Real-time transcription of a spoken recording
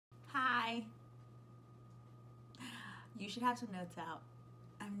you should have some notes out.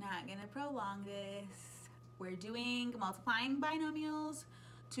 I'm not gonna prolong this. We're doing multiplying binomials,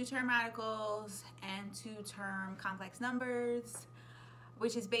 two-term radicals, and two-term complex numbers,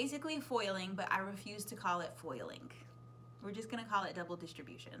 which is basically foiling, but I refuse to call it foiling. We're just gonna call it double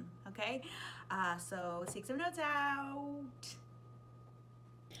distribution, okay? So let's take some notes out.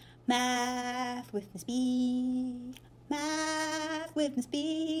 Math with Miss B. Math with Miss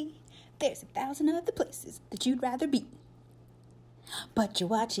B. There's 1,000 other places that you'd rather be, but you're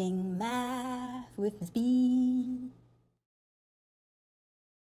watching Math with Miss B.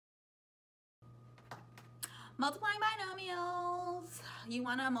 Multiplying binomials. You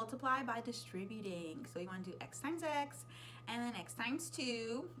want to multiply by distributing. So you want to do x times x and then x times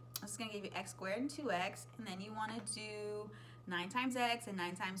 2. This is going to give you x squared and 2x. And then you want to do 9 times x and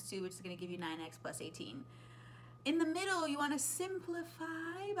 9 times 2, which is going to give you 9x plus 18. In the middle, you want to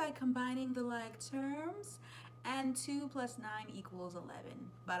simplify by combining the like terms. And 2 plus 9 equals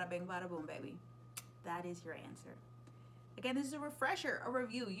 11. Bada bing, bada boom, baby. That is your answer. Again, this is a refresher, a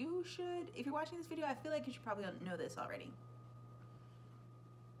review. You should, if you're watching this video, I feel like you should probably know this already.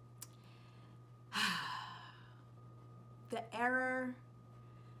 The error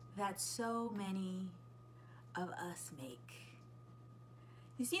that so many of us make.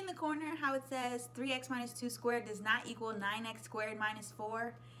 You see in the corner how it says 3x minus 2 squared does not equal 9x squared minus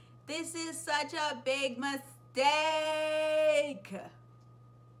 4? This is such a big mistake.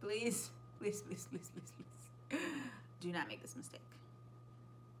 Please, please, please, please, please, please. Do not make this mistake.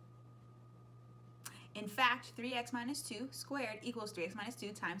 In fact, 3x minus 2 squared equals 3x minus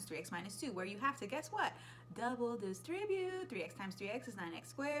 2 times 3x minus 2, where you have to, guess what? Double distribute. 3x times 3x is 9x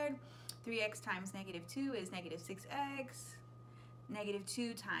squared. 3x times negative 2 is negative 6x. Negative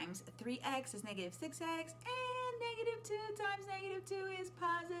 2 times 3x is negative 6x. And negative 2 times negative 2 is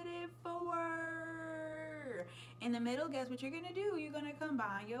positive 4. In the middle, guess what you're going to do? You're going to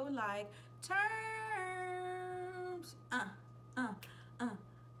combine your like terms.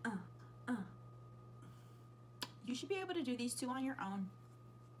 You should be able to do these two on your own.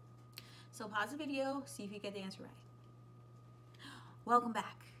 So pause the video, see if you get the answer right. Welcome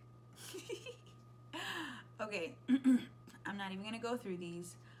back. Okay, I'm not even gonna go through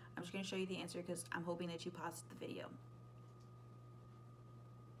these. I'm just gonna show you the answer because I'm hoping that you paused the video.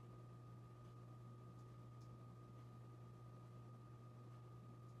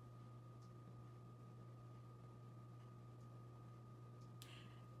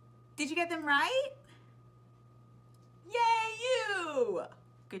 Did you get them right? Yay, you!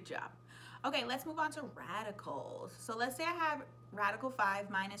 Good job. Okay, let's move on to radicals. So let's say I have radical 5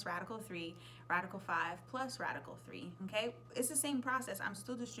 minus radical 3, radical 5 plus radical 3, okay? It's the same process. I'm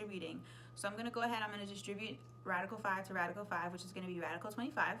still distributing. So I'm going to go ahead, I'm going to distribute radical 5 to radical 5, which is going to be radical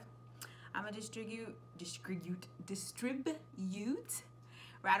 25. I'm going to distribute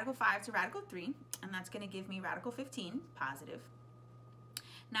radical 5 to radical 3, and that's going to give me radical 15, positive.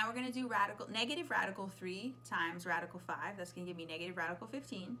 Now we're going to do negative radical 3 times radical 5. That's going to give me negative radical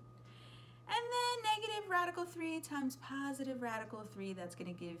 15. And then negative radical 3 times positive radical 3. That's going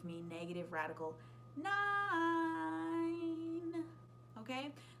to give me negative radical 9.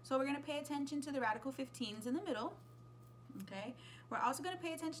 Okay? So we're going to pay attention to the radical 15s in the middle. Okay? We're also going to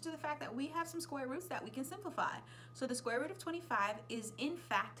pay attention to the fact that we have some square roots that we can simplify. So the square root of 25 is in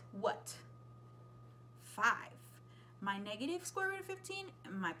fact what? 5. My negative square root of 15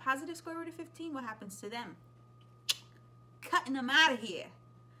 and my positive square root of 15, what happens to them? Cutting them out of here.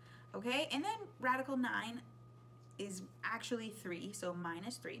 Okay, and then radical 9 is actually 3, so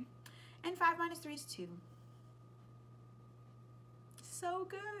minus 3. And 5 minus 3 is 2. So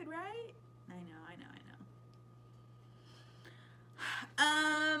good, right? I know, I know,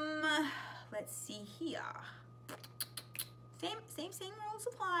 I know. Let's see here. Same rules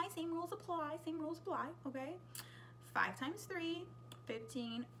apply, same rules apply, same rules apply, okay? 5 times 3,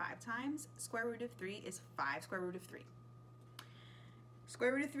 15. 5 times square root of 3 is 5 square root of 3.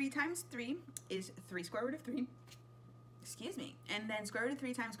 Square root of 3 times 3 is 3 square root of 3. Excuse me. And then square root of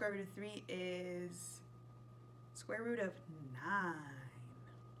 3 times square root of 3 is square root of 9.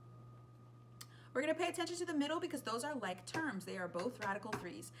 We're going to pay attention to the middle because those are like terms. They are both radical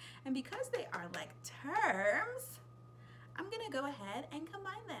 3's. And because they are like terms, I'm going to go ahead and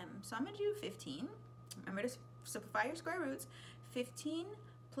combine them. So I'm going to do 15. Remember to simplify your square roots. 15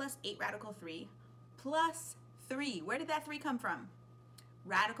 plus 8 radical 3 plus 3. Where did that 3 come from?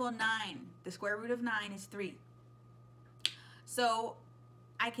 Radical 9. The square root of 9 is 3. So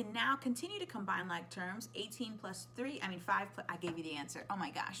I can now continue to combine like terms. 18 plus 3, I mean 5, I gave you the answer. Oh my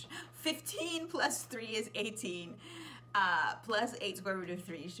gosh. 15 plus 3 is 18. Plus 8 square root of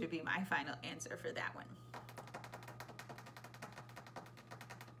 3 should be my final answer for that one.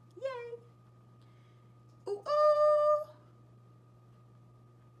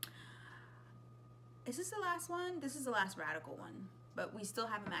 Is this the last one? This is the last radical one, but we still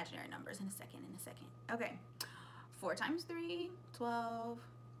have imaginary numbers in a second, Okay, 4 times 3, 12.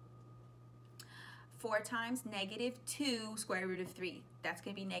 4 times negative 2 square root of 3. That's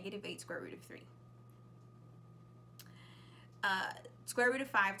going to be negative 8 square root of 3. Square root of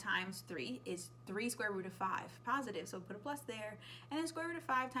 5 times 3 is 3 square root of 5. Positive, so put a plus there. And then square root of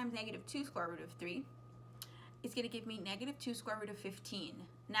 5 times negative 2 square root of 3 is going to give me negative 2 square root of 15.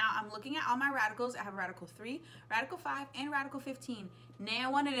 Now I'm looking at all my radicals. I have radical 3, radical 5, and radical 15.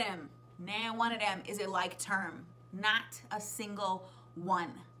 Now one of them is a like term, not a single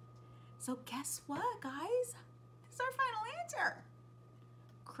one. So guess what, guys? This is our final answer.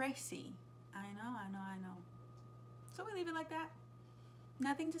 Crazy. I know. So we leave it like that.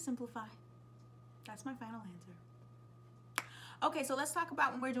 Nothing to simplify. That's my final answer. Okay, so let's talk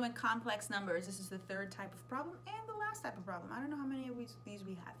about when we're doing complex numbers. This is the third type of problem and the last type of problem. I don't know how many of these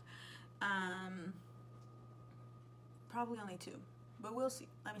we have. Probably only 2, but we'll see.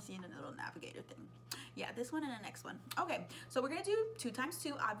 Let me see in the little navigator thing. Yeah, this one and the next one. Okay, so we're gonna do 2 times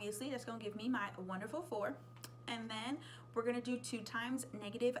 2, obviously. That's gonna give me my wonderful 4. And then we're gonna do 2 times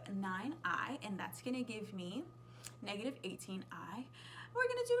negative 9i, and that's gonna give me negative 18i. We're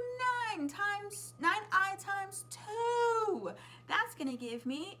gonna do 9i times 2. That's gonna give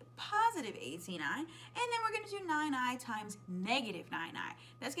me positive 18i. And then we're gonna do 9i times negative 9i.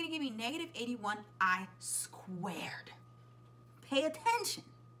 That's gonna give me negative 81i squared. Pay attention,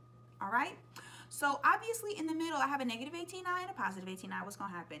 all right? So obviously in the middle, I have a negative 18i and a positive 18i. What's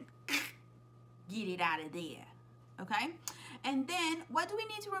gonna happen? Get it out of there, okay? And then what do we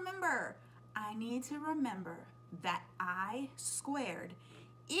need to remember? I need to remember that I squared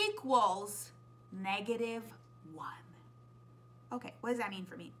equals negative 1. Okay, what does that mean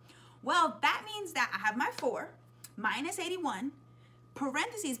for me? Well, that means that I have my 4 minus 81,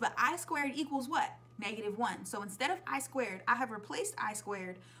 parentheses, but I squared equals what? Negative 1. So instead of I squared, I have replaced I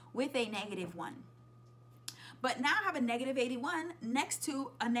squared with a negative 1. But now I have a negative 81 next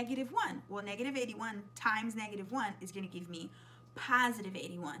to a negative 1. Well, negative 81 times negative 1 is going to give me positive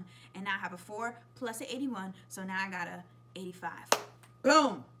 81. And now I have a 4 plus an 81, so now I got a 85.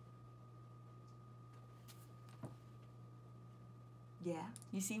 Boom! Yeah,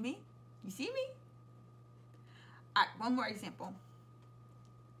 you see me? You see me? All right, one more example.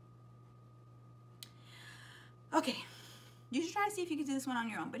 Okay, you should try to see if you can do this one on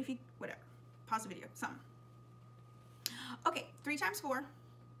your own, but if you, whatever, pause the video, something. Okay, 3 times 4,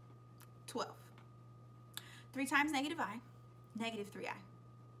 12. 3 times negative I, negative 3i.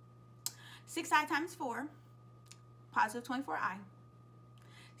 6i times 4, positive 24i.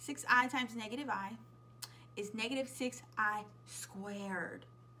 6i times negative I is negative 6i squared.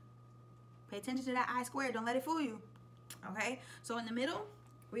 Pay attention to that I squared. Don't let it fool you. Okay? So in the middle,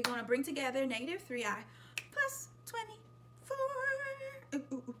 we're going to bring together negative 3i plus 24.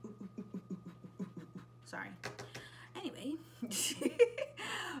 Sorry. Anyway,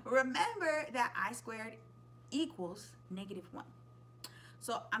 remember that I squared equals negative 1.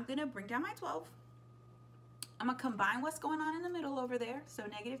 So I'm going to bring down my 12. I'm going to combine what's going on in the middle over there. So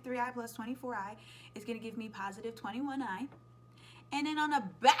negative 3i plus 24i is going to give me positive 21i. And then on the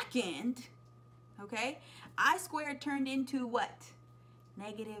back end, okay, I squared turned into what?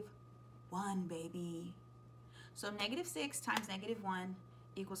 Negative 1, baby. So negative 6 times negative 1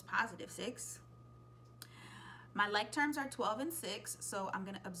 equals positive 6. My like terms are 12 and 6, so I'm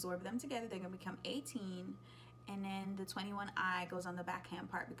going to absorb them together. They're going to become 18. And then the 21i goes on the backhand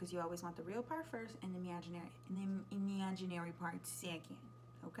part because you always want the real part first and the imaginary part second.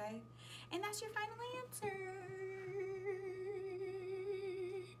 Okay? And that's your final answer.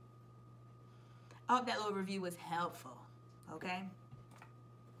 I hope that little review was helpful. Okay?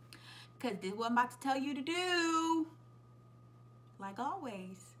 Because this is what I'm about to tell you to do. Like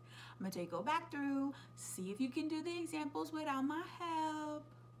always. I'm going to tell you go back through, see if you can do the examples without my help.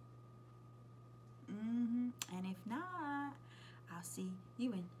 And if not, I'll see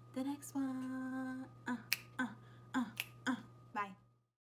you in the next one.